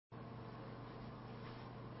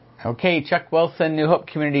Okay, Chuck Wilson, New Hope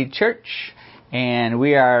Community Church, and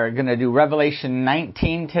we are going to do Revelation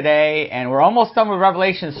 19 today, and we're almost done with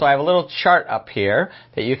Revelation, so I have a little chart up here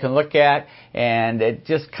that you can look at, and it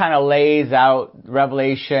just kind of lays out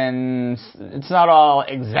Revelation. It's not all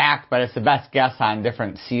exact, but it's the best guess on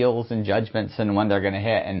different seals and judgments and when they're going to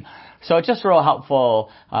hit, and so it's just a real helpful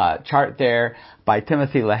chart there by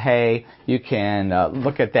Timothy LaHaye. You can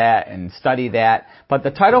look at that and study that. But the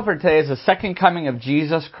title for today is The Second Coming of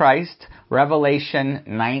Jesus Christ, Revelation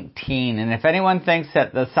 19. And if anyone thinks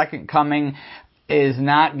that the second coming is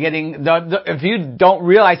not getting, if you don't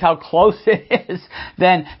realize how close it is,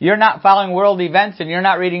 then you're not following world events and you're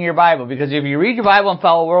not reading your Bible. Because if you read your Bible and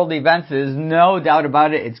follow world events, there's no doubt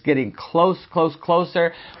about it, it's getting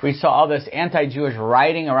closer. We saw all this anti-Jewish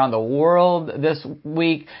rioting around the world this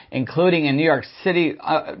week, including in New York City.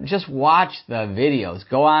 Just watch the videos.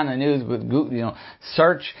 Go on the news with Google,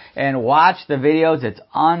 search and watch the videos. It's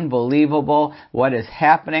unbelievable what is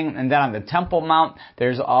happening. And then on the Temple Mount,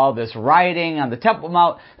 there's all this rioting on the Temple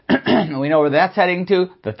Mount. We know where that's heading to,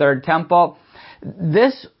 the third temple.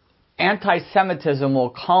 This anti-Semitism will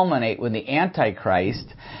culminate when the Antichrist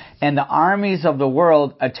and the armies of the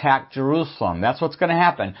world attack Jerusalem. That's what's going to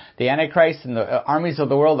happen. The Antichrist and the armies of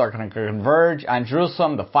the world are going to converge on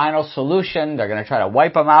Jerusalem, the final solution. They're going to try to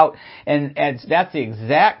wipe them out. And that's the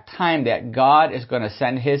exact time that God is going to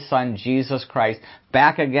send His Son, Jesus Christ,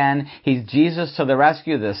 back again. He's Jesus to the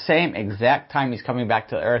rescue. The same exact time He's coming back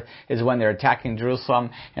to the earth is when they're attacking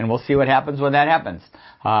Jerusalem. And we'll see what happens when that happens.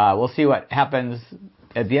 We'll see what happens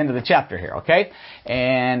at the end of the chapter here, okay?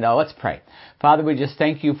 And let's pray. Father, we just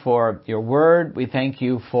thank You for Your word. We thank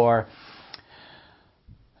You for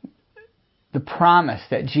the promise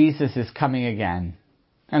that Jesus is coming again.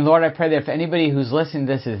 And Lord, I pray that if anybody who's listening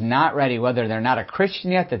to this is not ready, whether they're not a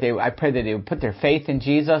Christian yet, I pray that they would put their faith in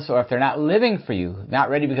Jesus, or if they're not living for You, not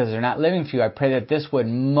ready because they're not living for You, I pray that this would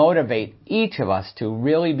motivate each of us to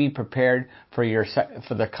really be prepared for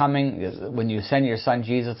the coming, when You send Your Son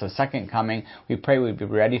Jesus, the second coming. We pray we'd be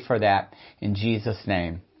ready for that in Jesus'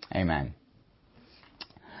 name. Amen.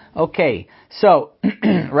 Okay, so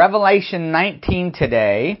Revelation 19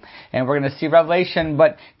 today, and we're going to see Revelation,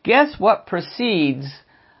 but guess what precedes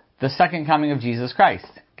the second coming of Jesus Christ?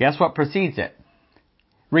 Guess what precedes it?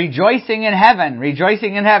 Rejoicing in heaven.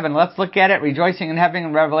 Rejoicing in heaven. Let's look at it. Rejoicing in heaven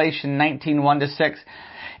in Revelation 19, 1-6.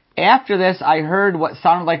 After this, I heard what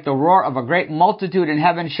sounded like the roar of a great multitude in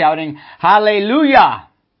heaven shouting, Hallelujah!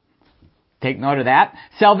 Take note of that.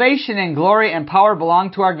 Salvation and glory and power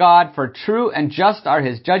belong to our God, for true and just are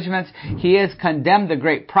His judgments. He has condemned the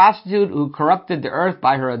great prostitute who corrupted the earth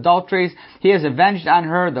by her adulteries. He has avenged on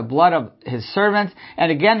her the blood of His servants.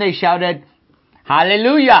 And again they shouted,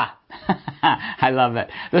 Hallelujah! I love it.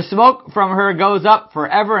 The smoke from her goes up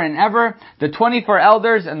forever and ever. The 24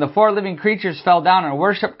 elders and the 4 living creatures fell down and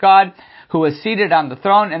worshiped God, who was seated on the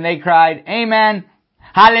throne, and they cried, Amen.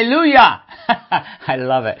 Hallelujah! I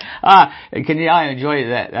love it. Can you enjoy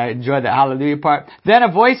that? I enjoy the hallelujah part. Then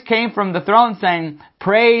a voice came from the throne saying,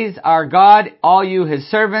 Praise our God, all you His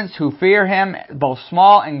servants who fear Him, both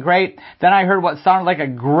small and great. Then I heard what sounded like a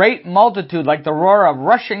great multitude, like the roar of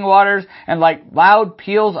rushing waters, and like loud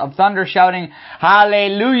peals of thunder shouting,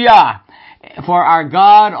 Hallelujah! For our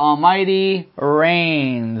God Almighty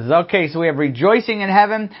reigns. Okay, so we have rejoicing in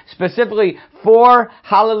heaven, specifically 4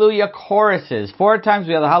 hallelujah choruses. 4 times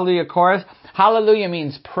we have the hallelujah chorus. Hallelujah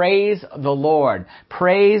means praise the Lord.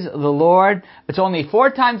 Praise the Lord. It's only 4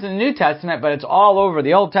 times in the New Testament, but it's all over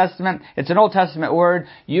the Old Testament. It's an Old Testament word,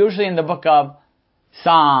 usually in the book of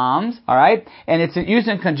Psalms, alright? And it's used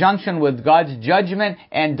in conjunction with God's judgment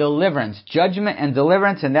and deliverance. Judgment and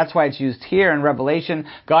deliverance, and that's why it's used here in Revelation.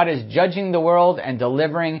 God is judging the world and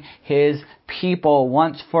delivering His people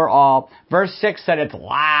once for all. Verse 6 said it's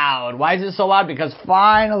loud. Why is it so loud? Because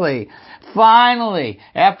finally,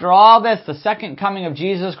 after all this, the second coming of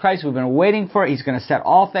Jesus Christ, we've been waiting for it. He's going to set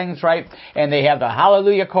all things right. And they have the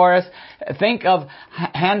Hallelujah chorus. Think of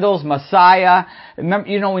Handel's Messiah.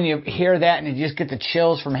 Remember, when you hear that and you just get the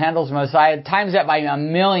chills from Handel's Messiah, times that by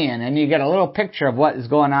 1,000,000 and you get a little picture of what is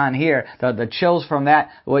going on here. The chills from that,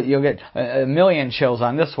 you'll get 1,000,000 chills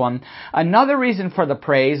on this one. Another reason for the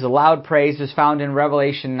praise, the loud praise, is found in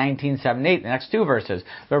Revelation 19, 7, 8, the next 2 verses.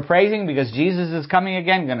 They're praising because Jesus is coming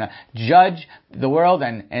again, going to judge the world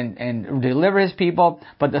and deliver His people.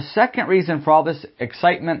 But the second reason for all this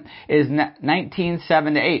excitement is 19,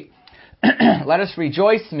 7-8. Let us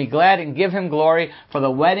rejoice and be glad and give Him glory, for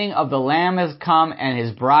the wedding of the Lamb has come, and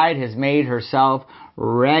His bride has made herself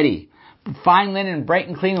ready. Fine linen, bright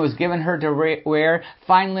and clean, was given her to wear.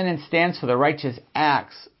 Fine linen stands for the righteous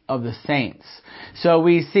acts of the saints. So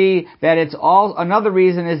we see that it's all, another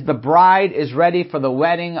reason is the bride is ready for the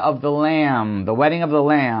wedding of the Lamb. The wedding of the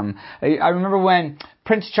Lamb. I remember when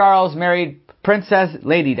Prince Charles married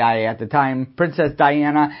Lady Di at the time, Princess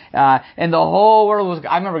Diana, and the whole world was,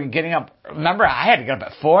 I remember getting up, I had to get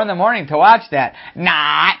up at 4 a.m. to watch that.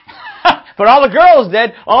 Not. But all the girls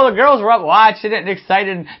did. All the girls were up watching it and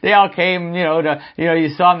excited. They all came, you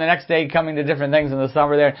saw them the next day coming to different things in the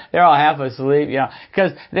summer there. They're all half asleep,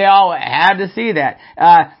 because they all had to see that.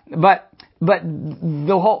 But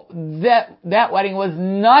the whole, that wedding was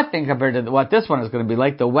nothing compared to what this one is going to be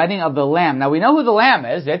like, the wedding of the Lamb. Now we know who the Lamb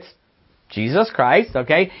is. It's Jesus Christ,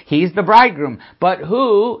 okay? He's the bridegroom. But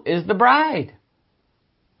who is the bride?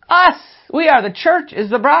 Us! We are. The church is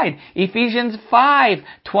the bride. Ephesians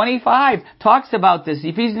 5:25 talks about this.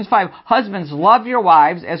 Ephesians 5, husbands, love your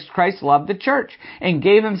wives as Christ loved the church and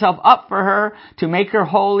gave himself up for her to make her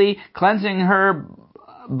holy, cleansing her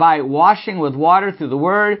by washing with water through the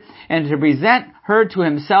word, and to present her to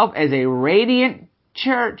himself as a radiant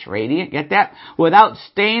church, radiant, get that? Without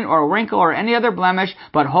stain or wrinkle or any other blemish,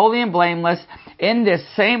 but holy and blameless. In this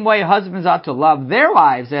same way, husbands ought to love their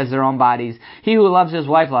wives as their own bodies. He who loves his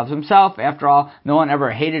wife loves himself. After all, no one ever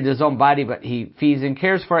hated his own body, but he feeds and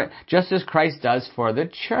cares for it, just as Christ does for the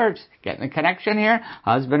church. Getting the connection here?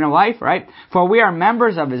 Husband and wife, right? For we are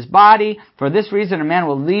members of his body. For this reason, a man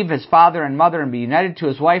will leave his father and mother and be united to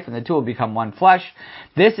his wife, and the two will become one flesh.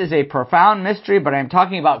 This is a profound mystery, but I'm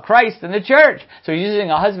talking about Christ and the church. So he's using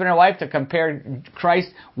a husband and wife to compare Christ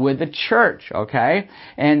with the church, okay?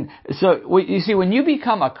 And so, you see, when you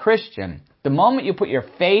become a Christian, the moment you put your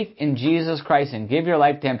faith in Jesus Christ and give your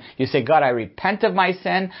life to him, you say, God, I repent of my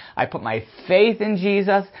sin. I put my faith in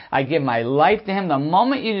Jesus. I give my life to him. The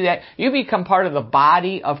moment you do that, you become part of the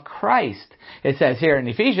body of Christ. It says here in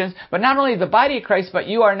Ephesians, but not only the body of Christ, but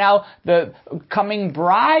you are now the coming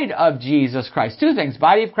bride of Jesus Christ. Two things,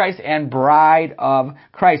 body of Christ and bride of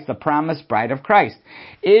Christ, the promised bride of Christ.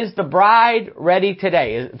 Is the bride ready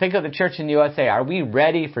today? Think of the church in the USA. Are we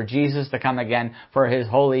ready for Jesus to come again for his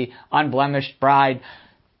holy, unblemished bride?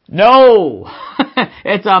 No!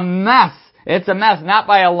 It's a mess. It's a mess, not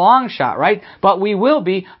by a long shot, right? But we will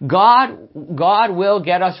be. God will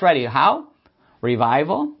get us ready. How?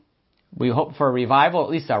 Revival. We hope for a revival, at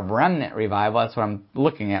least a remnant revival. That's what I'm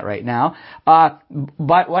looking at right now. But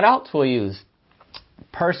what else will we use?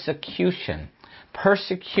 Persecution.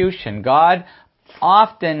 Persecution. God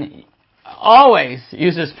often, always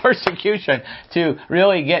uses persecution to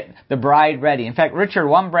really get the bride ready. In fact, Richard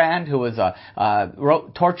Wurmbrand, who was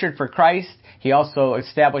tortured for Christ, he also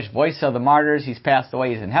established Voice of the Martyrs. He's passed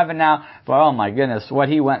away. He's in heaven now. But oh my goodness, what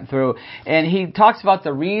he went through. And he talks about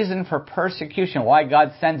the reason for persecution, why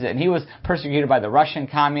God sends it. And he was persecuted by the Russian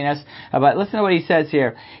communists. But listen to what he says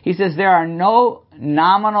here. He says, there are no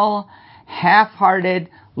nominal,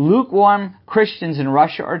 half-hearted, lukewarm Christians in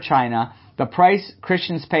Russia or China. The price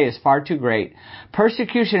Christians pay is far too great.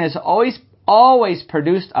 Persecution has always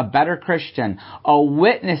produced a better Christian, a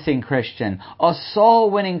witnessing Christian, a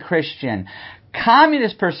soul-winning Christian.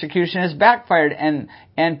 Communist persecution has backfired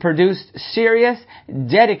and produced serious,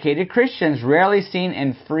 dedicated Christians, rarely seen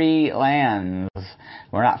in free lands.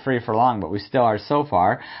 We're not free for long, but we still are so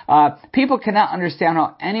far. People cannot understand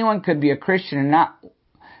how anyone could be a Christian and not...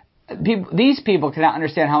 These people cannot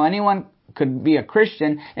understand how anyone could be a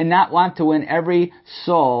Christian and not want to win every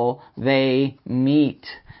soul they meet.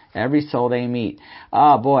 Every soul they meet.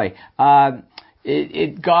 Oh boy.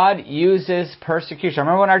 God uses persecution. I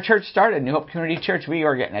remember when our church started, New Hope Community Church, we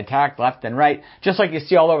were getting attacked left and right, just like you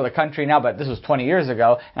see all over the country now, but this was 20 years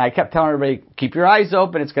ago, and I kept telling everybody, keep your eyes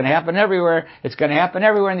open, it's going to happen everywhere. It's going to happen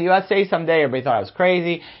everywhere in the USA someday. Everybody thought I was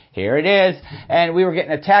crazy. Here it is. And we were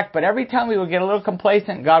getting attacked, but every time we would get a little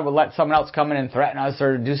complacent, God would let someone else come in and threaten us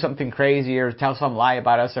or do something crazy or tell some lie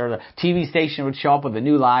about us, or the TV station would show up with a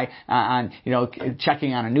new lie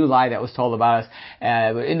checking on a new lie that was told about us.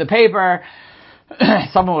 In the paper,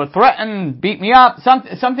 someone would threaten, beat me up,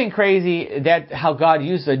 something crazy. That how God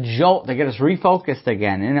used a jolt to get us refocused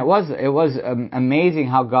again. And it was amazing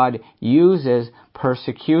how God uses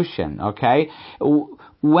persecution. Okay,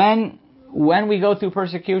 when we go through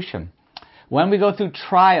persecution, when we go through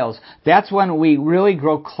trials, that's when we really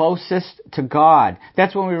grow closest to God.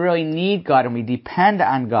 That's when we really need God and we depend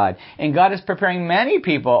on God. And God is preparing many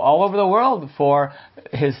people all over the world for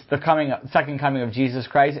the second coming of Jesus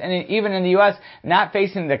Christ. And even in the U.S., not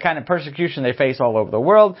facing the kind of persecution they face all over the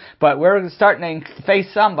world, but we're starting to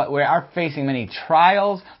face some, but we are facing many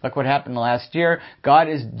trials. Look what happened last year. God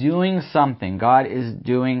is doing something. God is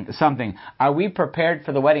doing something. Are we prepared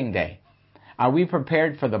for the wedding day? Are we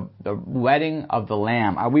prepared for the wedding of the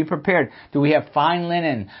Lamb? Are we prepared? Do we have fine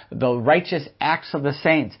linen, the righteous acts of the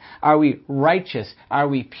saints? Are we righteous? Are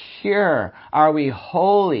we pure? Are we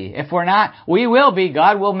holy? If we're not, we will be.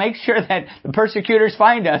 God will make sure that the persecutors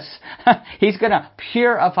find us. He's going to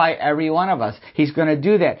purify every one of us. He's going to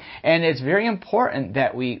do that. And it's very important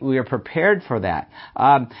that we are prepared for that.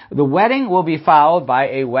 The wedding will be followed by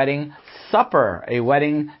a wedding supper. A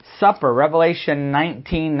wedding supper. Revelation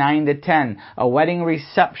 19, 9-10. A wedding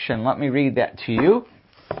reception. Let me read that to you.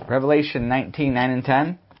 Revelation 19, 9 and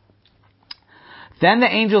 10. Then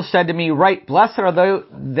the angel said to me, "Write, blessed are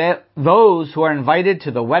those who are invited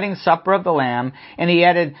to the wedding supper of the Lamb." And he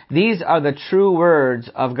added, "These are the true words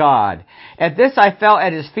of God." At this I fell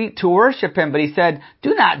at his feet to worship him, but he said,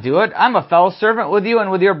 "Do not do it. I'm a fellow servant with you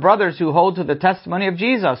and with your brothers who hold to the testimony of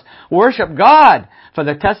Jesus. Worship God, for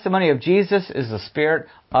the testimony of Jesus is the spirit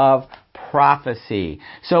of prophecy."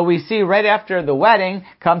 So we see right after the wedding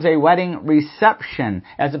comes a wedding reception.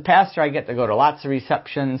 As a pastor, I get to go to lots of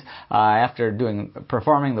receptions after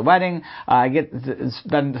performing the wedding. I get to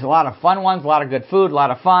spend a lot of fun ones, a lot of good food, a lot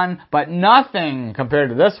of fun, but nothing compared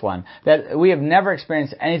to this one. That we have never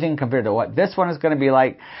experienced anything compared to what this one is going to be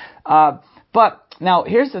like. But now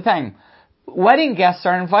here's the thing. Wedding guests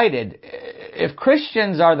are invited. If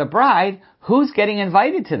Christians are the bride, who's getting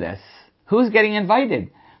invited to this? Who's getting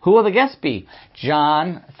invited? Who will the guests be?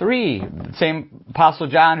 John 3. Same Apostle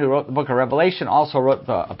John who wrote the book of Revelation also wrote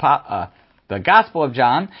the Gospel of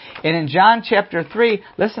John. And in John chapter 3,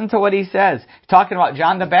 listen to what he says. Talking about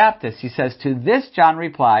John the Baptist. He says, "To this John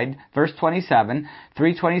replied," verse 27,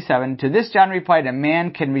 3:27, "To this John replied, a man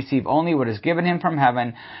can receive only what is given him from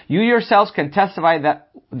heaven. You yourselves can testify that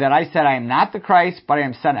I said I am not the Christ, but I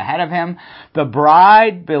am sent ahead of him. The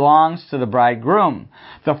bride belongs to the bridegroom.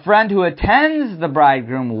 The friend who attends the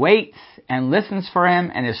bridegroom waits and listens for him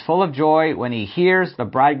and is full of joy when he hears the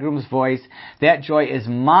bridegroom's voice. That joy is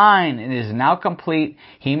mine and is now complete.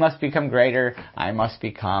 He must become greater. I must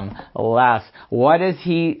become less." What is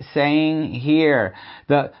he saying here?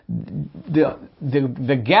 The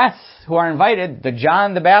guests who are invited, the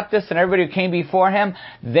John the Baptist and everybody who came before him,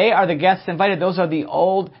 they are the guests invited. Those are the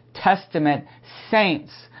Old Testament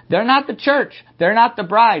saints. They're not the church. They're not the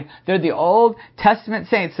bride. They're the Old Testament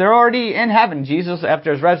saints. They're already in heaven. Jesus,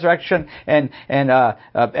 after his resurrection and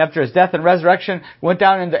after his death and resurrection, went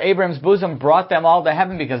down into Abraham's bosom, brought them all to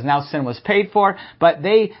heaven because now sin was paid for. But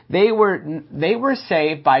they were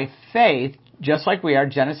saved by faith. Just like we are,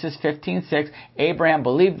 Genesis 15:6, Abraham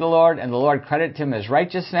believed the Lord, and the Lord credited him as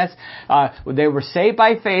righteousness. They were saved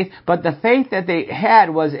by faith, but the faith that they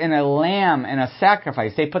had was in a lamb and a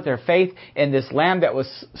sacrifice. They put their faith in this lamb that was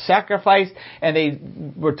sacrificed, and they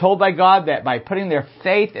were told by God that by putting their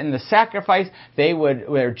faith in the sacrifice, they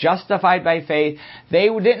were justified by faith. They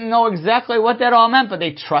didn't know exactly what that all meant, but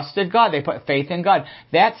they trusted God. They put faith in God.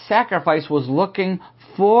 That sacrifice was looking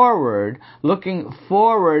forward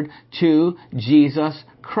to Jesus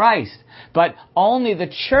Christ. But only the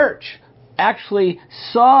church actually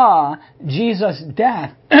saw Jesus'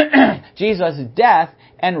 death,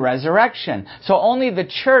 and resurrection. So only the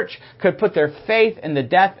church could put their faith in the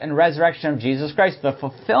death and resurrection of Jesus Christ, the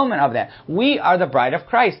fulfillment of that. We are the bride of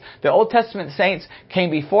Christ. The Old Testament saints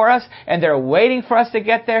came before us, and they're waiting for us to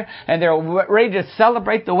get there, and they're ready to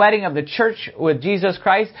celebrate the wedding of the church with Jesus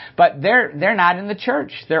Christ, but they're not in the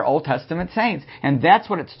church. They're Old Testament saints. And that's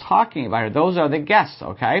what it's talking about. Those are the guests,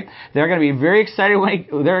 okay? They're going to be very excited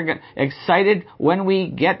when we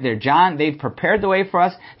get there. John, they've prepared the way for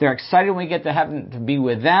us. They're excited when we get to heaven to be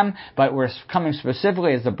with them, but we're coming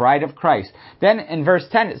specifically as the bride of Christ. Then in verse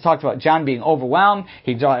 10, it talks about John being overwhelmed.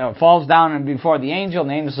 He falls down before the angel,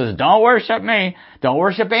 and the angel says, "Don't worship me. Don't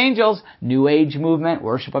worship angels." New Age movement,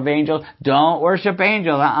 worship of angels. Don't worship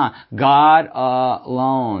angels. God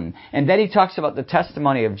alone. And then he talks about the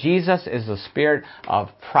testimony of Jesus is the spirit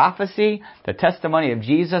of prophecy. The testimony of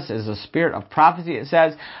Jesus is the spirit of prophecy. It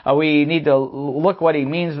says we need to look what he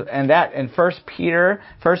means, and that in 1 Peter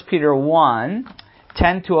 1,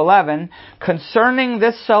 10-11, "Concerning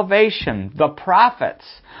this salvation, the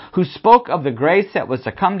prophets who spoke of the grace that was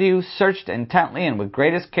to come to you searched intently and with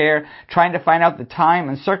greatest care, trying to find out the time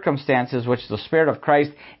and circumstances which the Spirit of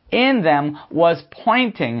Christ in them was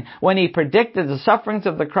pointing when he predicted the sufferings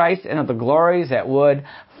of the Christ and of the glories that would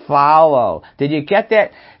follow." Did you get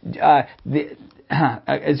that?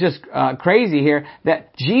 It's just crazy here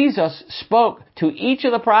that Jesus spoke to each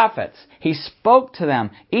of the prophets. He spoke to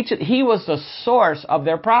them. He was the source of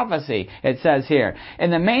their prophecy, it says here.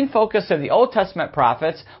 And the main focus of the Old Testament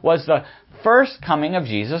prophets was the first coming of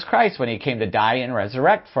Jesus Christ when He came to die and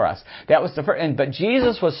resurrect for us. That was the first. But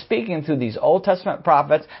Jesus was speaking through these Old Testament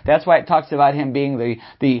prophets. That's why it talks about Him being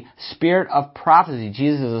the spirit of prophecy.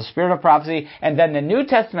 Jesus is the spirit of prophecy. And then the New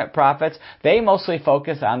Testament prophets, they mostly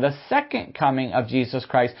focus on the second coming of Jesus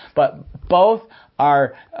Christ. But both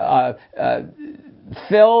are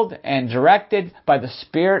filled and directed by the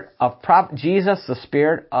spirit of Jesus, the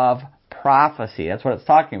spirit of prophecy. That's what it's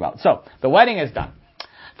talking about. So the wedding is done.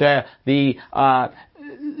 The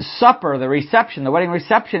supper, the reception, the wedding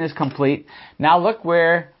reception is complete. Now look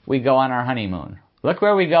where we go on our honeymoon. Look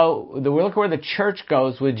where we go. Look where the church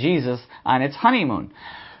goes with Jesus on its honeymoon.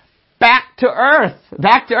 Back to earth,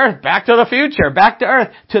 back to the future, back to earth,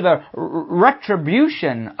 to the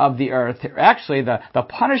retribution of the earth, actually the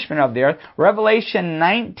punishment of the earth. Revelation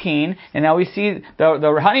 19, and now we see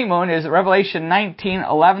the honeymoon is Revelation 19,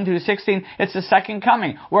 11 through 16. It's the second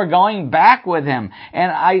coming. We're going back with Him.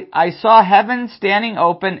 And I saw heaven standing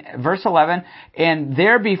open, verse 11, and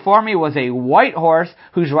there before me was a white horse,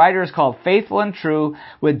 whose rider is called Faithful and True.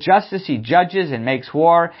 With justice he judges and makes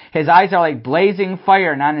war. His eyes are like blazing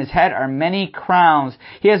fire, and on his head are many crowns.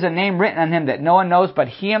 He has a name written on him that no one knows but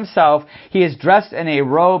he himself. He is dressed in a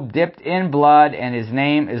robe dipped in blood, and his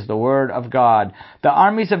name is the Word of God. The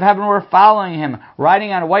armies of heaven were following him,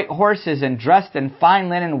 riding on white horses and dressed in fine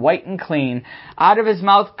linen, white and clean. Out of his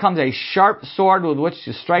mouth comes a sharp sword with which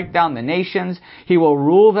to strike down the nations. He will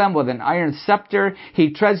rule them with an iron scepter.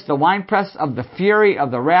 He treads the winepress of the fury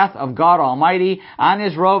of the wrath of God Almighty. On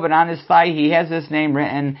his robe and on his thigh he has this name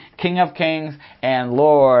written, King of Kings and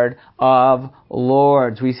Lord of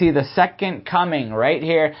Lords. We see the second coming right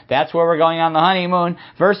here. That's where we're going on the honeymoon.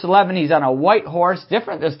 Verse 11, he's on a white horse,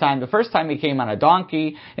 different this time. The first time he came on a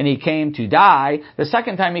donkey and he came to die. The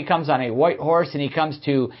second time he comes on a white horse and he comes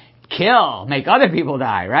to kill, make other people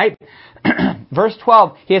die, right? Verse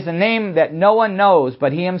 12, he has a name that no one knows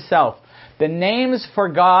but he himself. The names for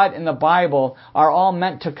God in the Bible are all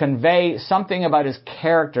meant to convey something about His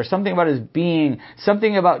character, something about His being,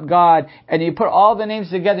 something about God. And you put all the names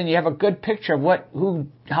together and you have a good picture of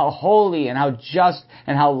how holy and how just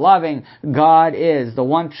and how loving God is. The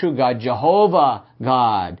one true God, Jehovah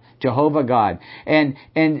God. And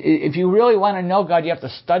if you really want to know God, you have to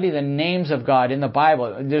study the names of God in the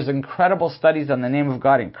Bible. There's incredible studies on the name of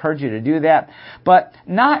God. I encourage you to do that. But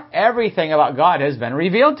not everything about God has been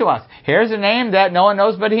revealed to us. Here's a name that no one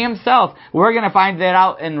knows but He Himself. We're going to find that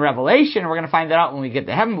out in Revelation. We're going to find that out when we get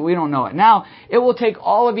to heaven, but we don't know it now. It will take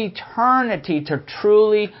all of eternity to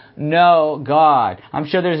truly know God. I'm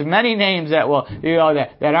sure there's many names that will,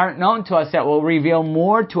 that aren't known to us that will reveal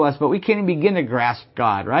more to us, but we can't even begin to grasp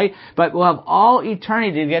God, right? But we'll have all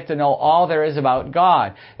eternity to get to know all there is about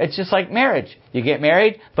God. It's just like marriage. You get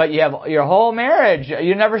married, but you have your whole marriage.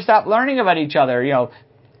 You never stop learning about each other,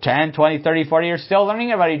 10, 20, 30, 40 years still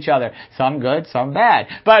learning about each other. Some good, some bad.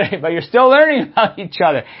 But you're still learning about each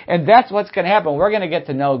other. And that's what's going to happen. We're going to get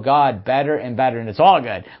to know God better and better. And it's all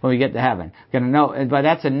good when we get to heaven. We're going to know, but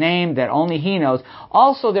that's a name that only He knows.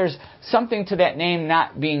 Also, there's something to that name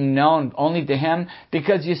not being known only to Him.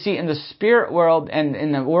 Because you see, in the spirit world and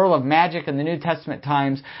in the world of magic in the New Testament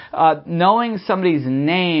times, knowing somebody's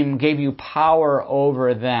name gave you power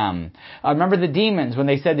over them. Remember the demons when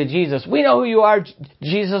they said to Jesus, "We know who you are,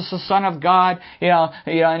 Jesus, the Son of God,"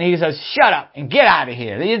 and He says, "Shut up and get out of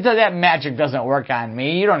here. That magic doesn't work on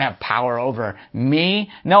me. You don't have power over me."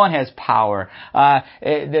 No one has power.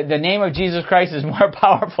 The name of Jesus Christ is more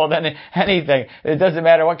powerful than anything. It doesn't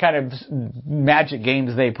matter what kind of magic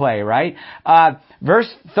games they play, right? Verse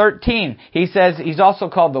 13, he says He's also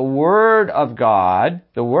called the Word of God.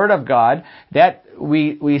 The Word of God. That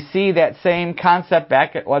we see that same concept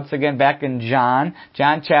back in John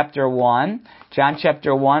chapter 1. John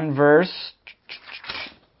chapter 1 verse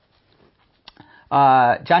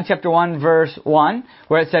 1,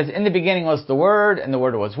 where it says, "In the beginning was the Word, and the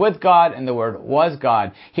Word was with God, and the Word was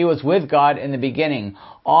God. He was with God in the beginning.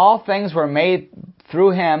 All things were made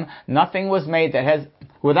through Him.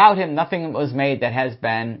 Without Him, nothing was made that has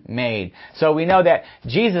been made." So we know that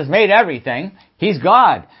Jesus made everything. He's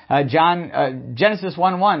God. Genesis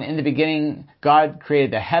 1:1, "In the beginning, God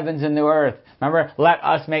created the heavens and the earth." Remember, "Let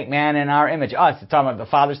us make man in our image." Us. It's talking about the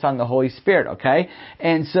Father, Son, and the Holy Spirit, okay?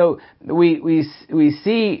 And so we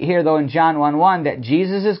see here, though, in John 1:1, that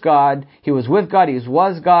Jesus is God. He was with God. He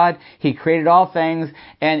was God. He created all things.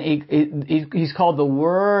 And He's called the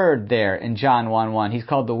Word there in John 1:1. He's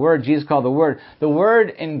called the Word. Jesus called the Word. The word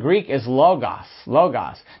in Greek is logos.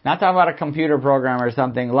 Logos. Not talking about a computer program or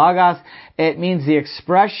something. Logos, it means the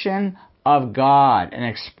expression of God.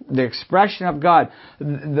 The expression of God.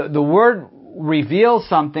 The word reveals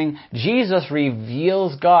something, Jesus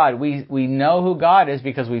reveals God. We know who God is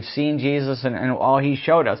because we've seen Jesus and all He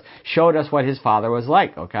showed us what His Father was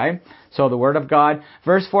like, okay? So the Word of God.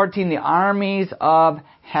 Verse 14, the armies of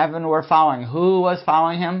heaven were following. Who was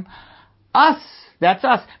following Him? Us. That's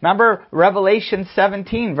us. Remember Revelation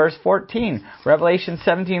 17, verse 14. Revelation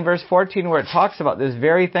 17, verse 14, where it talks about this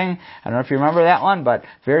very thing. I don't know if you remember that one, but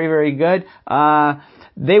very, very good.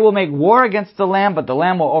 They will make war against the Lamb, but the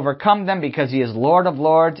Lamb will overcome them because He is Lord of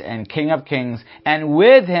lords and King of kings. And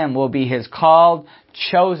with Him will be His called,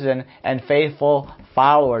 chosen, and faithful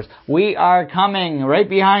followers. We are coming right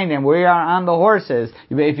behind Him. We are on the horses.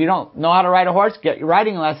 If you don't know how to ride a horse, get your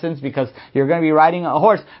riding lessons because you're going to be riding a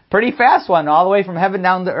horse. Pretty fast one, all the way from heaven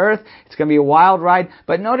down to earth. It's going to be a wild ride.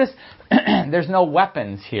 But notice, there's no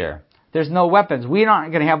weapons here. There's no weapons. We're not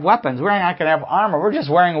going to have weapons. We're not going to have armor. We're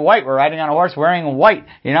just wearing white. We're riding on a horse wearing white.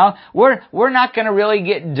 You know, we're not going to really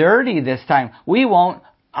get dirty this time. We won't.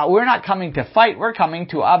 We're not coming to fight. We're coming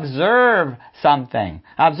to observe something.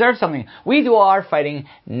 Observe something. We do our fighting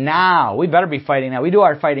now. We better be fighting now. We do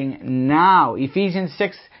our fighting now. Ephesians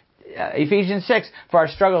 6, for our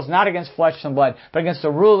struggles not against flesh and blood, but against the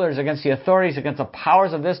rulers, against the authorities, against the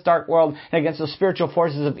powers of this dark world, and against the spiritual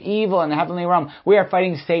forces of evil in the heavenly realm. We are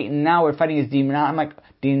fighting Satan now. We're fighting his demonic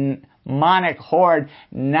horde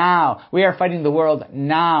now. We are fighting the world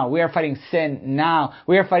now. We are fighting sin now.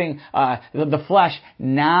 We are fighting the flesh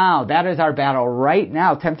now. That is our battle right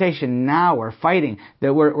now. Temptation now. We're fighting.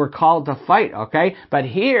 That we're called to fight, okay? But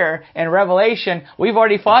here in Revelation, we've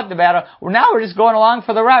already fought the battle. Now we're just going along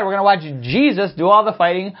for the ride. We're going to watch Jesus do all the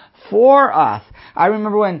fighting for us. I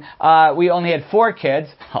remember when we only had 4 kids,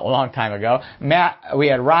 a long time ago. We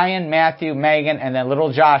had Ryan, Matthew, Megan, and then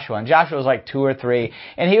little Joshua. And Joshua was like 2 or 3.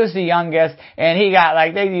 And he was the youngest. And he got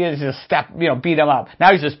they used to beat him up.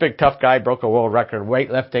 Now he's this big tough guy, broke a world record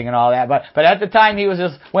weightlifting and all that. But at the time he was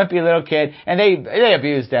this wimpy little kid. And they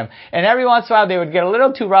abused him. And every once in a while they would get a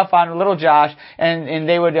little too rough on little Josh. And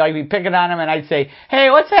they would be picking on him. And I'd say,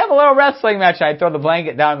 hey, let's have a little wrestling match. And I'd throw the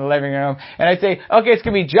blanket down in the living room. And I'd say, okay, it's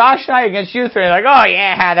going to be Josh and I against you 3. Like, oh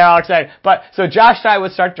yeah, they're all excited. But so Josh and I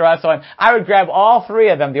would start to wrestle, and I would grab all 3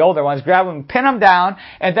 of them, the older ones, grab them, pin them down,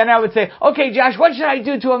 and then I would say, okay, Josh, what should I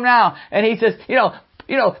do to him now? And he says,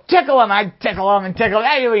 tickle him. I'd tickle him and tickle him.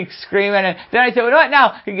 And he'd be screaming. And then I'd say, well, what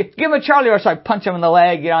now? Give him a Charlie horse. So I'd punch him in the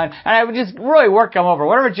leg, and I would just really work him over.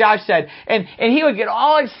 Whatever Josh said. And he would get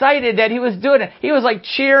all excited that he was doing it. He was like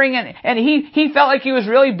cheering, and he felt like he was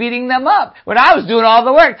really beating them up when I was doing all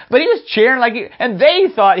the work. But he was cheering and they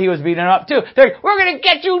thought he was beating them up too. They're like, we're going to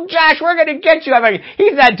get you, Josh. We're going to get you. I'm like,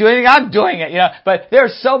 he's not doing anything. I'm doing it, But they were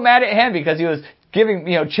so mad at him because he was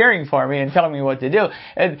cheering for me and telling me what to do.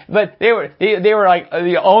 But they were like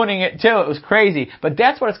owning it too. It was crazy. But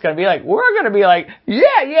that's what it's going to be like. We're going to be like,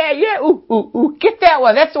 yeah, ooh, get that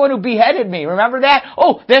one. That's the one who beheaded me. Remember that?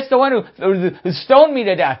 Oh, that's the one who stoned me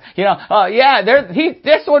to death.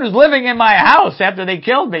 That's the one who's living in my house after they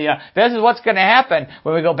killed me. This is what's going to happen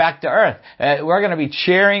when we go back to earth. We're going to be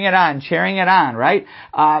cheering it on, right?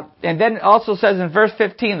 And then it also says in verse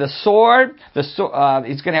 15, the sword, he's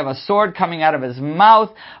going to have a sword coming out of his mouth.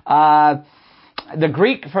 The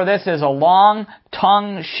Greek for this is a long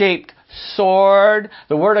tongue-shaped sword.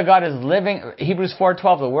 The Word of God is living. Hebrews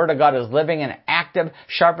 4:12. The Word of God is living and active,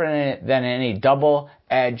 sharper than any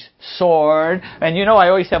double-edged sword. And I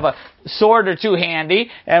always have a sword or 2 handy.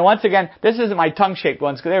 And once again, this isn't my tongue-shaped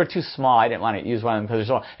ones because they were too small. I didn't want to use one of them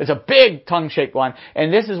because it's a big tongue-shaped one.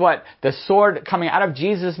 And this is what the sword coming out of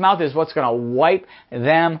Jesus' mouth is what's going to wipe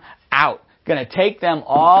them out. Going to take them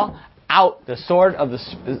all out. The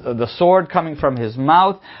sword coming from his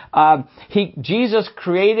mouth. Jesus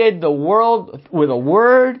created the world with a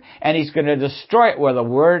word, and he's going to destroy it with a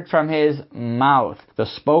word from his mouth. The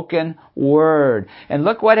spoken word. And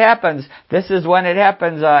look what happens. This is when it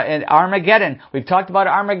happens in Armageddon. We've talked about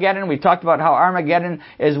Armageddon. We've talked about how Armageddon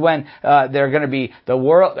is when they're going to be the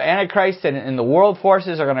world, Antichrist and the world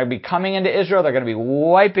forces are going to be coming into Israel. They're going to be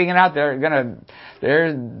wiping it out. They're going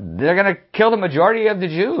to kill the majority of the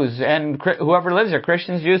Jews, and whoever lives there,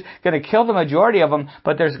 Christians, Jews, going to kill the majority of them.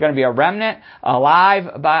 But there's going to be a remnant alive.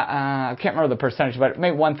 I can't remember the percentage, but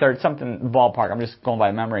maybe 1/3, something ballpark. I'm just going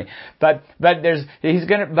by memory. But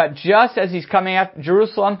just as he's coming after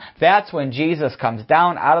Jerusalem, that's when Jesus comes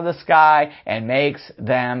down out of the sky and makes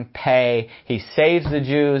them pay. He saves the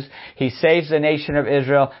Jews. He saves the nation of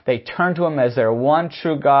Israel. They turn to him as their one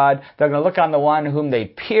true God. They're going to look on the one whom they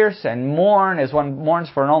pierce and mourn as one mourns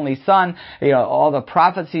for an only son. All the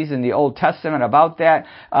prophecies in the Old Testament about that.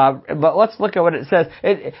 But let's look at what it says.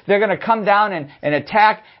 They're going to come down and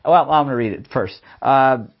attack. Well, I'm going to read it first.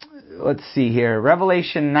 let's see here,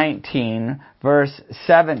 Revelation 19, verse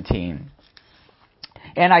 17.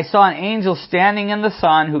 And I saw an angel standing in the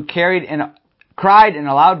sun who cried in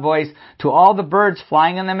a loud voice to all the birds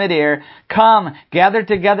flying in the midair, "Come, gather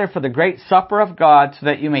together for the great supper of God, so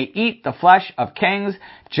that you may eat the flesh of kings,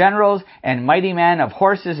 generals, and mighty men, of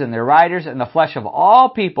horses and their riders, and the flesh of all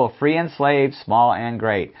people, free and slave, small and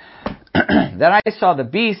great." Then I saw the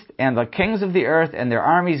beast and the kings of the earth and their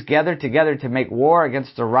armies gathered together to make war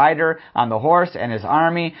against the rider on the horse and his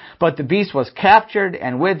army. But the beast was captured,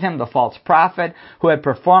 and with him the false prophet, who had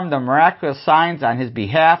performed the miraculous signs on his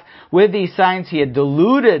behalf. With these signs he had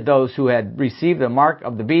deluded those who had received the mark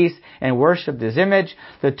of the beast and worshipped his image.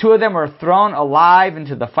 The two of them were thrown alive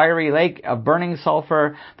into the fiery lake of burning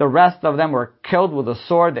sulfur. The rest of them were killed with a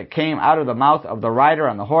sword that came out of the mouth of the rider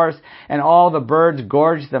on the horse, and all the birds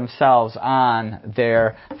gorged themselves on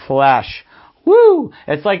their flesh. Woo!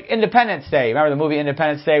 It's like Independence Day. Remember the movie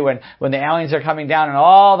Independence Day when the aliens are coming down and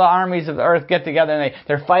all the armies of the earth get together and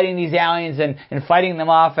they're fighting these aliens and fighting them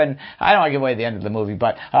off, and I don't want to give away the end of the movie,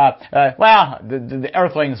 but the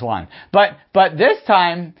earthlings won. But this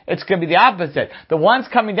time it's going to be the opposite. The ones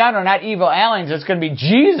coming down are not evil aliens. It's going to be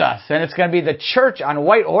Jesus, and it's going to be the church on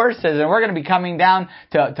white horses, and we're going to be coming down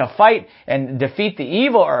to fight and defeat the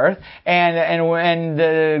evil earth,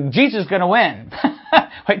 and Jesus is going to win.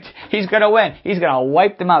 He's going to win. He's going to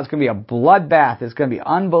wipe them out. It's going to be a bloodbath. It's going to be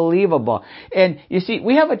unbelievable. And you see,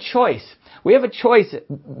 we have a choice. We have a choice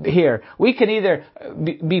here. We can either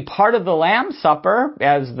be part of the Lamb's Supper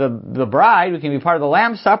as the bride. We can be part of the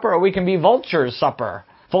Lamb's Supper, or we can be Vulture's Supper.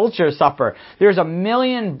 Vulture supper. There's 1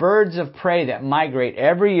 million birds of prey that migrate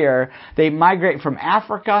every year. They migrate from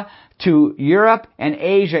Africa to Europe and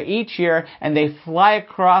Asia each year, and they fly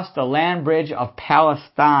across the land bridge of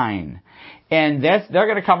Palestine. And they're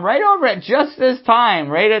going to come right over at just this time,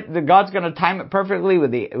 God's going to time it perfectly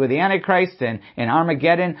with the Antichrist and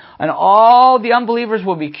Armageddon, and all the unbelievers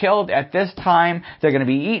will be killed at this time. They're going to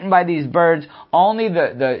be eaten by these birds. Only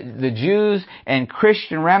the Jews and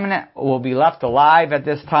Christian remnant will be left alive at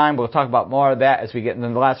this time. We'll talk about more of that as we get into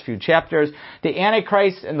the last few chapters. The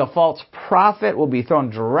Antichrist and the false prophet will be thrown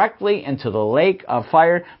directly into the lake of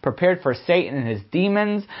fire prepared for Satan and his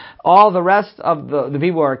demons. All the rest of the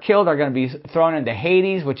people who are killed are going to be thrown into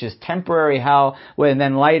Hades, which is temporary hell, and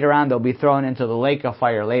then later on they'll be thrown into the lake of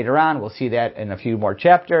fire later on. We'll see that in a few more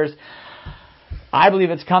chapters. I believe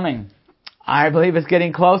it's coming. I believe it's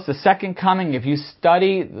getting close. The second coming, if you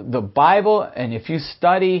study the Bible and if you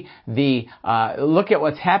study look at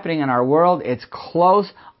what's happening in our world, it's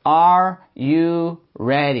close. Are you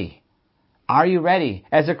ready? Are you ready?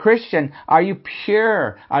 As a Christian, are you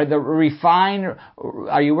pure? Are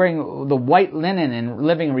you wearing the white linen and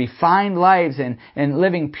living refined lives and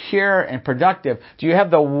living pure and productive? Do you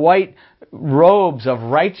have the white robes of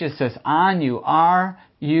righteousness on you? Are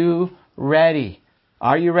you ready?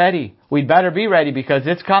 Are you ready? We'd better be ready because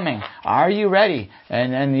it's coming. Are you ready?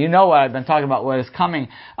 And you know what I've been talking about, what is coming.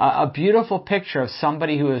 A beautiful picture of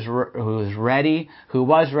somebody who was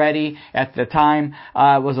ready at the time.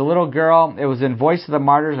 Was a little girl. It was in Voice of the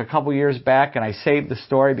Martyrs a couple years back, and I saved the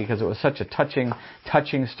story because it was such a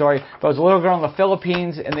touching story. But it was a little girl in the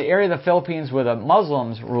Philippines, in the area of the Philippines where the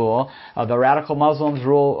Muslims rule, the radical Muslims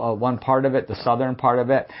rule, one part of it, the southern part of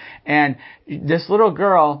it. And this little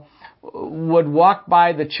girl would walk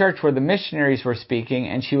by the church where the missionaries were speaking,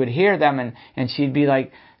 and she would hear them, and she'd be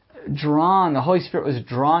like drawn. The Holy Spirit was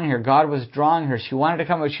drawing her. God was drawing her. She wanted to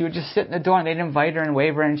come, but she would just sit in the door, and they'd invite her and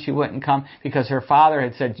wave her, and she wouldn't come because her father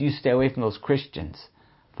had said, "You stay away from those Christians."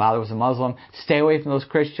 Father was a Muslim. Stay away from those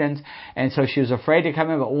Christians. And so she was afraid to come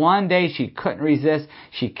in, but one day she couldn't resist.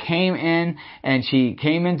 She came in, and she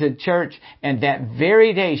came into church, and that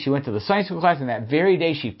very day she went to the Sunday school class, and that very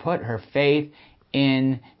day she put her faith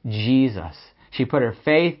in Jesus. She put her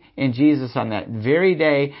faith in Jesus on that very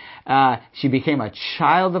day. She became a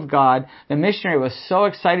child of God. The missionary was so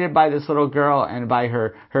excited by this little girl and by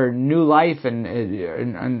her new life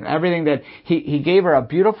and everything that he gave her a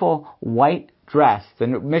beautiful white dress. The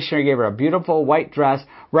missionary gave her a beautiful white dress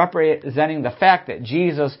representing the fact that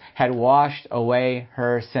Jesus had washed away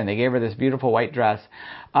her sin. They gave her this beautiful white dress.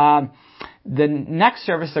 The next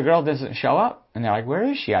service, the girl doesn't show up. And they're like, "Where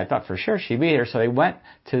is she? I thought for sure she'd be here." So they went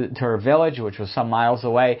to her village, which was some miles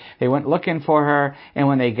away. They went looking for her. And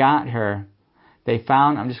when they got her, they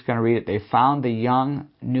found, I'm just going to read it, they found the young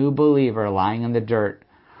new believer lying in the dirt.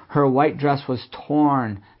 Her white dress was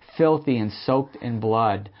torn, filthy, and soaked in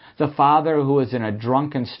blood. The father, who was in a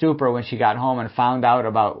drunken stupor when she got home and found out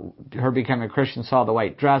about her becoming a Christian, saw the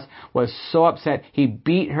white dress, was so upset, he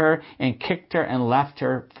beat her and kicked her and left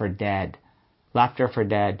her for dead.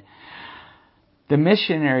 The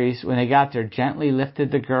missionaries, when they got there, gently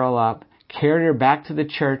lifted the girl up, carried her back to the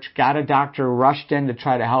church, got a doctor, rushed in to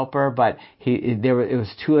try to help her, but it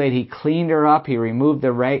was too late. He cleaned her up. They removed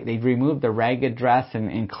the ragged dress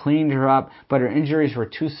and cleaned her up, but her injuries were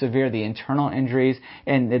too severe, the internal injuries,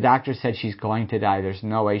 and the doctor said she's going to die. There's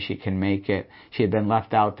no way she can make it. She had been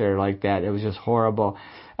left out there like that. It was just horrible.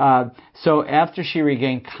 So after she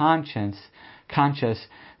regained consciousness,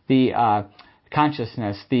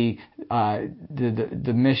 the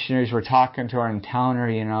missionaries were talking to her and telling her,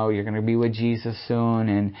 you're going to be with Jesus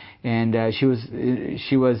soon, and she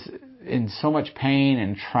was in so much pain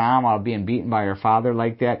and trauma of being beaten by her father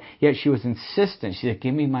like that. Yet she was insistent. She said,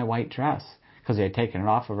 "Give me my white dress," because they had taken it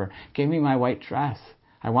off of her. "Give me my white dress.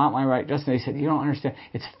 I want my white dress." And they said, "You don't understand.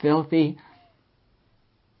 It's filthy.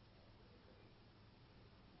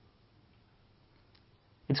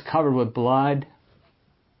 It's covered with blood.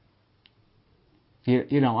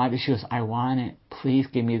 You don't want it." She goes, "I want it. Please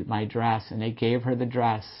give me my dress." And they gave her the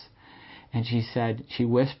dress. And she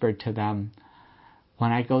whispered to them,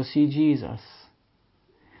 "When I go see Jesus,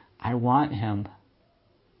 I want him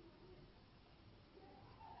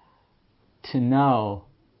to know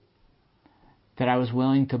that I was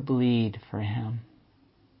willing to bleed for him."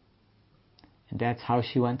 And that's how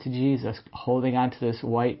she went to Jesus, holding on to this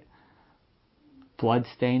white,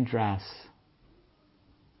 blood-stained dress.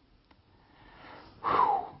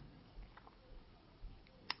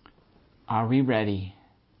 Are we ready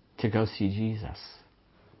to go see Jesus?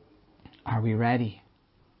 Are we ready?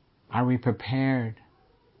 Are we prepared?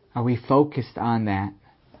 Are we focused on that?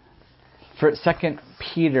 For 2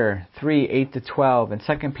 Peter 3:8-12, and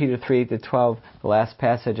 2 Peter 3:8-12, the last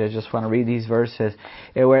passage, I just want to read these verses,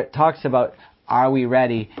 where it talks about, are we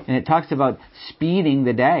ready? And it talks about speeding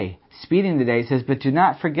the day. Speeding the day, it says, "But do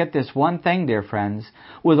not forget this one thing, dear friends.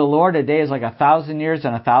 With the Lord, a day is like 1,000 years,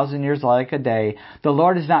 and 1,000 years like a day. The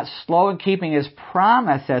Lord is not slow in keeping his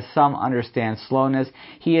promise, as some understand slowness.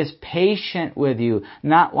 He is patient with you,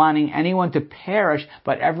 not wanting anyone to perish,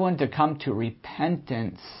 but everyone to come to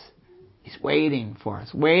repentance." He's waiting for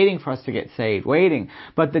us to get saved, waiting.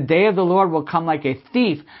 "But the day of the Lord will come like a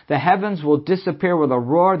thief. The heavens will disappear with a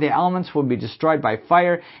roar, the elements will be destroyed by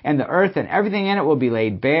fire, and the earth and everything in it will be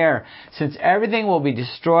laid bare. Since everything will be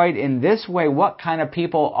destroyed in this way, what kind of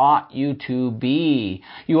people ought you to be?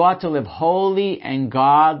 You ought to live holy and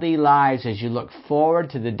godly lives as you look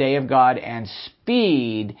forward to the day of God and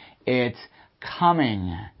speed its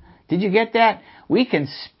coming." Did you get that? We can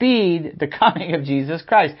speed the coming of Jesus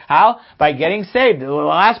Christ. How? By getting saved. The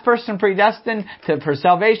last person predestined for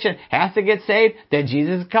salvation has to get saved, then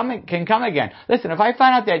Jesus can come again. Listen, if I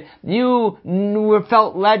find out that you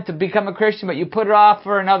felt led to become a Christian, but you put it off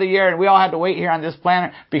for another year, and we all had to wait here on this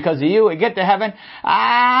planet because of you and get to heaven,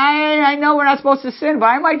 I know we're not supposed to sin, but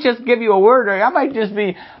I might just give you a word, or I might just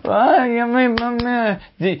be,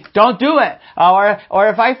 don't do it. Or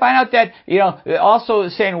if I find out that, also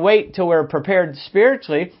saying wait till we're prepared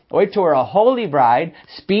spiritually, wait till we're a holy bride,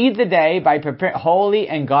 speed the day by preparing holy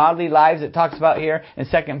and godly lives it talks about here in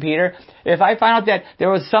 2 Peter. If I find out that there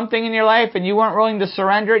was something in your life and you weren't willing to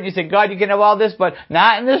surrender it, and you said, "God, you can have all this, but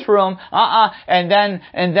not in this room," and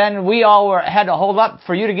then we all had to hold up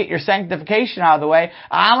for you to get your sanctification out of the way,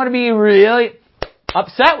 I'm going to be really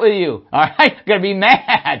upset with you. Alright? I'm going to be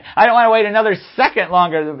mad. I don't want to wait another second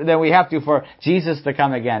longer than we have to for Jesus to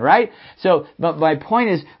come again, right? So, but my point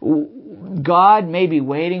is, God may be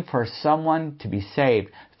waiting for someone to be saved.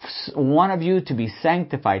 One of you to be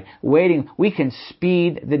sanctified, waiting. We can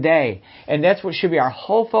speed the day. And that's what should be our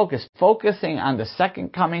whole focus, focusing on the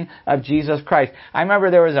second coming of Jesus Christ. I remember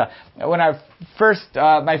there was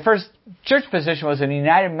my first church position was in a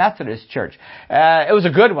United Methodist church. It was a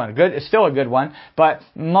good one. It's still a good one. But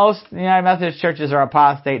most United Methodist churches are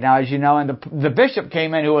apostate now, as you know. And the bishop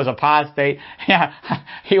came in who was apostate. Yeah,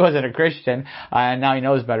 he wasn't a Christian. And now he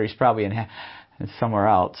knows better. He's probably in somewhere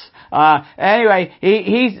else. Anyway,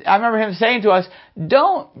 I remember him saying to us,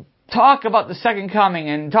 "Don't talk about the second coming,"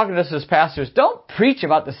 and talking to us as pastors, "don't preach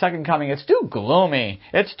about the second coming. It's too gloomy.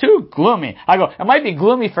 It's too gloomy." I go, "It might be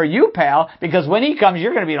gloomy for you, pal, because when he comes,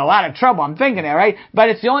 you're going to be in a lot of trouble." I'm thinking that, right? But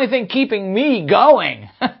it's the only thing keeping me going.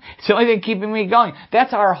 It's the only thing keeping me going.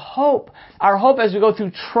 That's our hope. Our hope as we go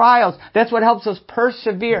through trials. That's what helps us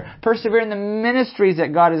persevere in the ministries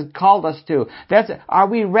that God has called us to. Are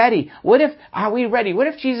we ready? Are we ready? What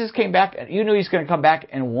if Jesus came back, and you knew he's going to come back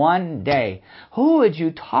in one day? Who would you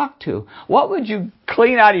talk to? What would you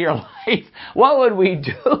clean out of your life? What would we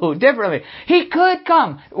do differently? He could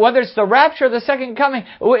come. Whether it's the rapture or the second coming,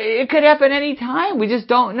 it could happen any time. We just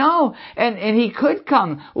don't know. And he could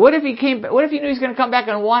come. What if he knew he's going to come back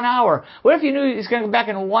in 1 hour? What if he knew he's going to come back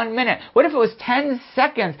in 1 minute? What if if it was 10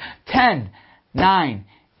 seconds? 10, 9,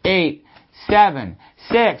 8, 7,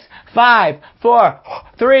 6, 5, 4,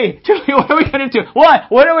 3, 2, what are we going to do?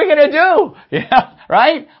 What are we going to do? Yeah,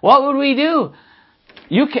 right? What would we do?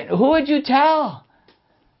 Who would you tell?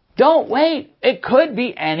 Don't wait. It could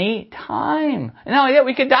be any time. And not only that,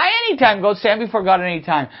 we could die any time. Go stand before God any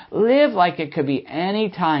time. Live like it could be any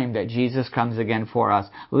time that Jesus comes again for us.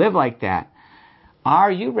 Live like that.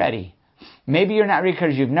 Are you ready? Maybe you're not ready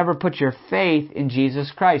because you've never put your faith in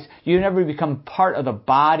Jesus Christ. You've never become part of the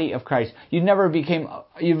body of Christ. You've never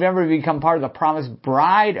become part of the promised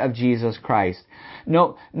bride of Jesus Christ.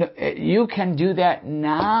 No, you can do that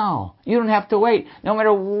now. You don't have to wait. No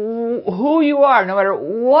matter who you are, no matter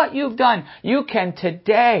what you've done, you can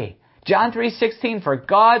today. John 3:16, for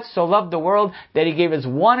God so loved the world that He gave His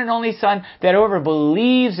one and only Son, that whoever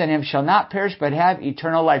believes in Him shall not perish but have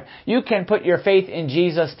eternal life. You can put your faith in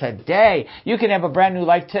Jesus today. You can have a brand new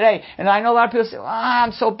life today. And I know a lot of people say,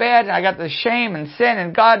 I'm so bad, and I got the shame and sin,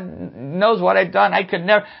 and God knows what I've done. I could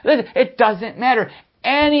never. Listen, it doesn't matter.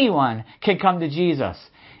 Anyone can come to Jesus.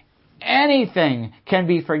 Anything can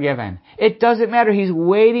be forgiven. It doesn't matter. He's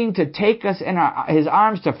waiting to take us in His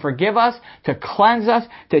arms to forgive us, to cleanse us,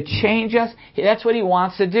 to change us. That's what He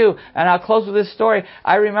wants to do. And I'll close with this story.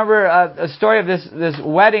 I remember a story of this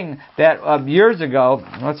wedding that years ago.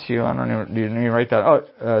 Let's see. I don't know. You need to write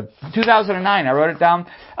that. 2009. I wrote it down.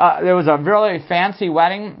 There was a really fancy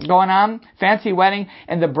wedding going on. Fancy wedding,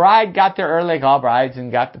 and the bride got there early, like all brides,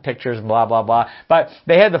 and got the pictures, blah blah blah. But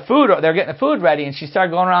they had the food. They were getting the food ready, and she started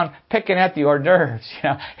going around picking at the hors d'oeuvres.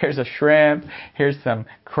 Here's a shrimp, here's some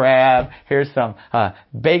crab, here's some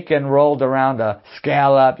bacon rolled around a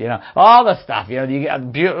scallop, all the stuff. You get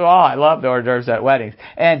I love the hors d'oeuvres at weddings.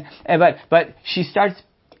 But she starts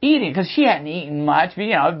eating because she hadn't eaten much.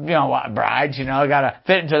 Brides, got to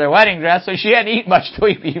fit into their wedding dress, so she hadn't eaten much the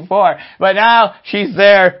week before. But now she's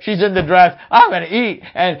there, she's in the dress. I'm going to eat,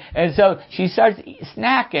 and so she starts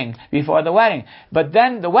snacking before the wedding. But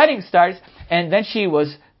then the wedding starts, and then she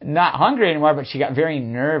was not hungry anymore, but she got very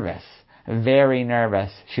nervous. Very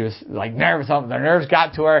nervous. She was like nervous. The nerves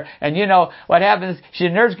got to her. And you know what happens? The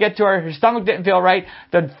nerves get to her. Her stomach didn't feel right.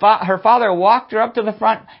 Her father walked her up to the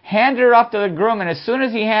front, handed her off to the groom, and as soon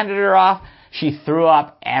as he handed her off, she threw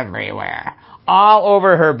up everywhere. All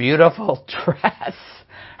over her beautiful dress.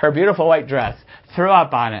 Her beautiful white dress. Threw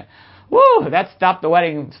up on it. Woo! That stopped the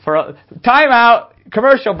wedding for time out.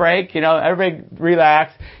 Commercial break, everybody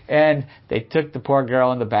relaxed, and they took the poor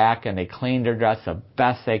girl in the back and they cleaned her dress the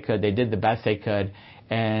best they could. They did the best they could,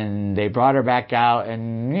 and they brought her back out,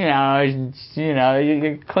 and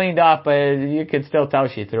you cleaned up, but you could still tell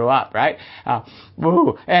she threw up, right?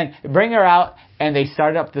 Woo! And bring her out, and they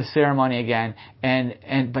started up the ceremony again,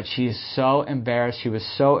 but she's so embarrassed. She was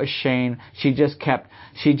so ashamed. She just kept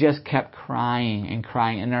crying and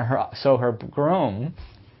crying, and so her groom,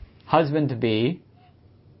 husband to be,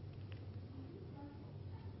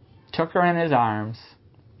 took her in his arms,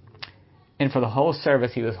 and for the whole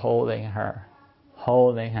service he was holding her,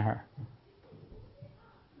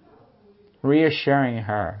 reassuring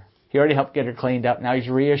her. He already helped get her cleaned up. Now he's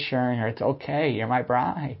reassuring her, it's okay, you're my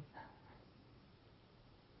bride.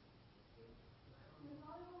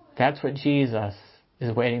 That's what Jesus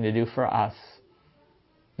is waiting to do for us.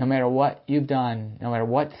 No matter what you've done, no matter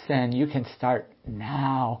what sin, you can start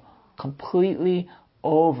now completely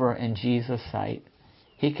over in Jesus' sight.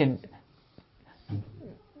 He can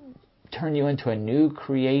turn you into a new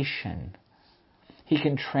creation. He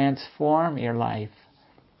can transform your life.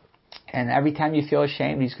 And every time you feel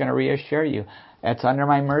ashamed, He's going to reassure you. It's under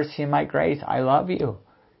my mercy and my grace. I love you.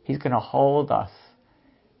 He's going to hold us.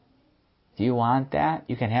 Do you want that?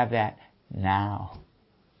 You can have that now.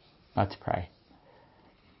 Let's pray.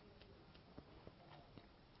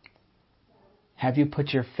 Have you put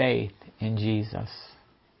your faith in Jesus?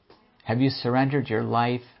 Have you surrendered your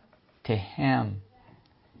life to Him?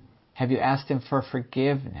 Have you asked Him for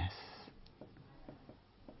forgiveness?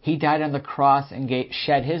 He died on the cross and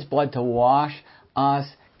shed His blood to wash us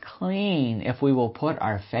clean if we will put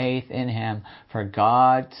our faith in Him. For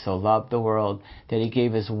God so loved the world that He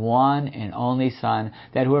gave His one and only Son,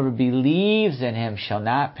 that whoever believes in Him shall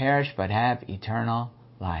not perish but have eternal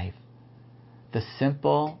life. The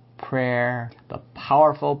simple prayer, the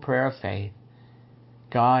powerful prayer of faith.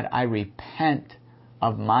 God, I repent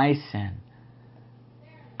of my sin.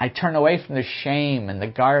 I turn away from the shame and the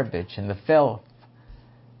garbage and the filth.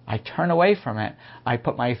 I turn away from it. I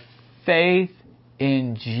put my faith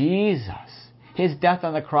in Jesus. His death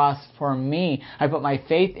on the cross for me. I put my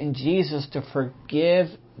faith in Jesus to forgive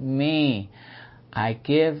me. I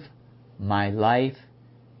give my life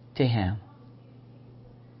to Him.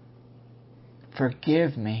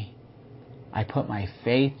 forgive me. I put my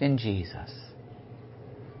faith in Jesus.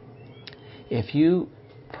 If you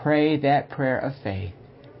pray that prayer of faith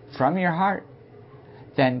from your heart,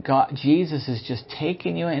 then Jesus has just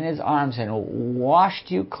taken you in His arms and washed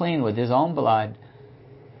you clean with His own blood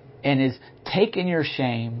and has taken your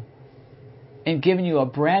shame and given you a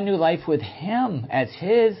brand new life with Him as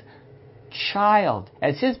His child,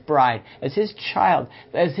 as His bride, as His child,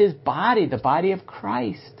 as His body, the body of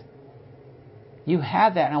Christ. You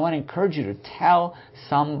have that, and I want to encourage you to tell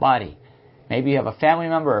somebody. Maybe you have a family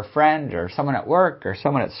member, or a friend, or someone at work, or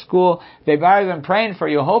someone at school. They've already been praying for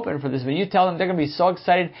you, hoping for this, but you tell them, they're going to be so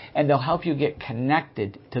excited, and they'll help you get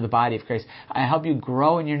connected to the body of Christ and help you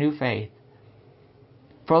grow in your new faith.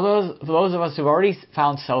 For those of us who've already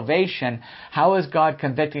found salvation, how is God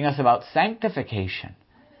convicting us about sanctification?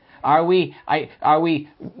 Are we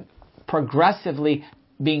progressively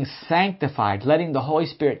being sanctified, letting the Holy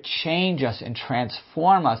Spirit change us and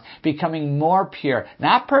transform us, becoming more pure?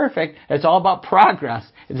 Not perfect. It's all about progress.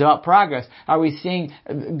 It's about progress. Are we seeing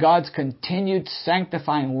God's continued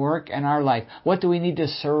sanctifying work in our life? What do we need to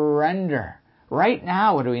surrender? Right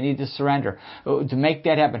now, what do we need to surrender to make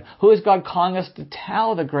that happen? Who is God calling us to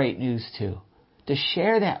tell the great news to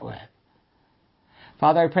share that with?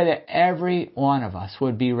 Father, I pray that every one of us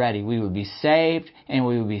would be ready. We would be saved and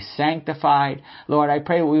we would be sanctified. Lord, I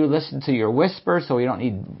pray that we would listen to your whisper so we don't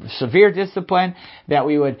need severe discipline, that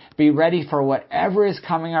we would be ready for whatever is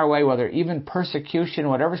coming our way, whether even persecution,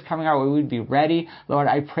 whatever's coming our way, we'd be ready. Lord,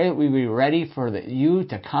 I pray that we'd be ready for you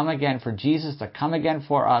to come again, for Jesus to come again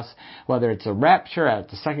for us, whether it's a rapture, at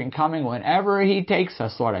the second coming, whenever He takes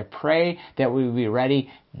us. Lord, I pray that we would be ready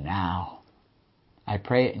now. I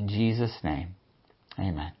pray it in Jesus' name.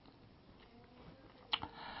 Amen.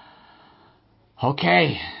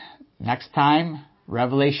 Okay, next time,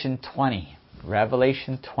 Revelation 20.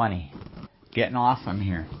 Revelation 20. Getting awesome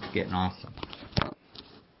here. Getting awesome.